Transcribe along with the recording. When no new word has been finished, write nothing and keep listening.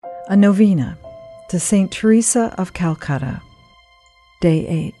A Novena to Saint Teresa of Calcutta. Day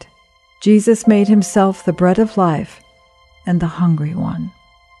 8. Jesus made himself the bread of life and the hungry one.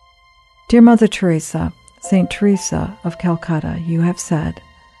 Dear Mother Teresa, Saint Teresa of Calcutta, you have said,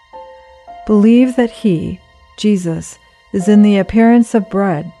 "Believe that he, Jesus, is in the appearance of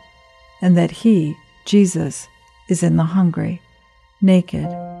bread, and that he, Jesus, is in the hungry, naked,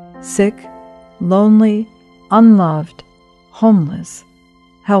 sick, lonely, unloved, homeless,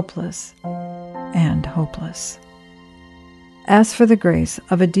 helpless, and hopeless." Ask for the grace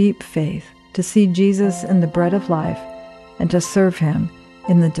of a deep faith to see Jesus in the bread of life and to serve him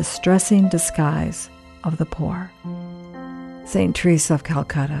in the distressing disguise of the poor. Saint Teresa of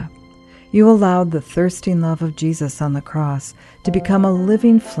Calcutta, you allowed the thirsting love of Jesus on the cross to become a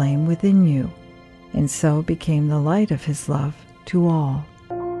living flame within you, and so became the light of his love to all.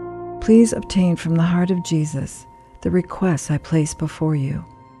 Please obtain from the heart of Jesus the requests I place before you.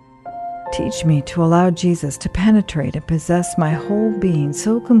 Teach me to allow Jesus to penetrate and possess my whole being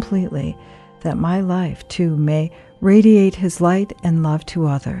so completely that my life, too, may radiate his light and love to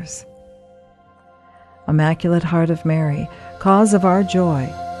others. Immaculate Heart of Mary, cause of our joy,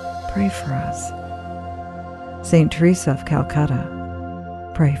 pray for us. Saint Teresa of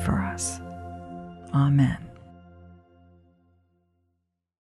Calcutta, pray for us. Amen.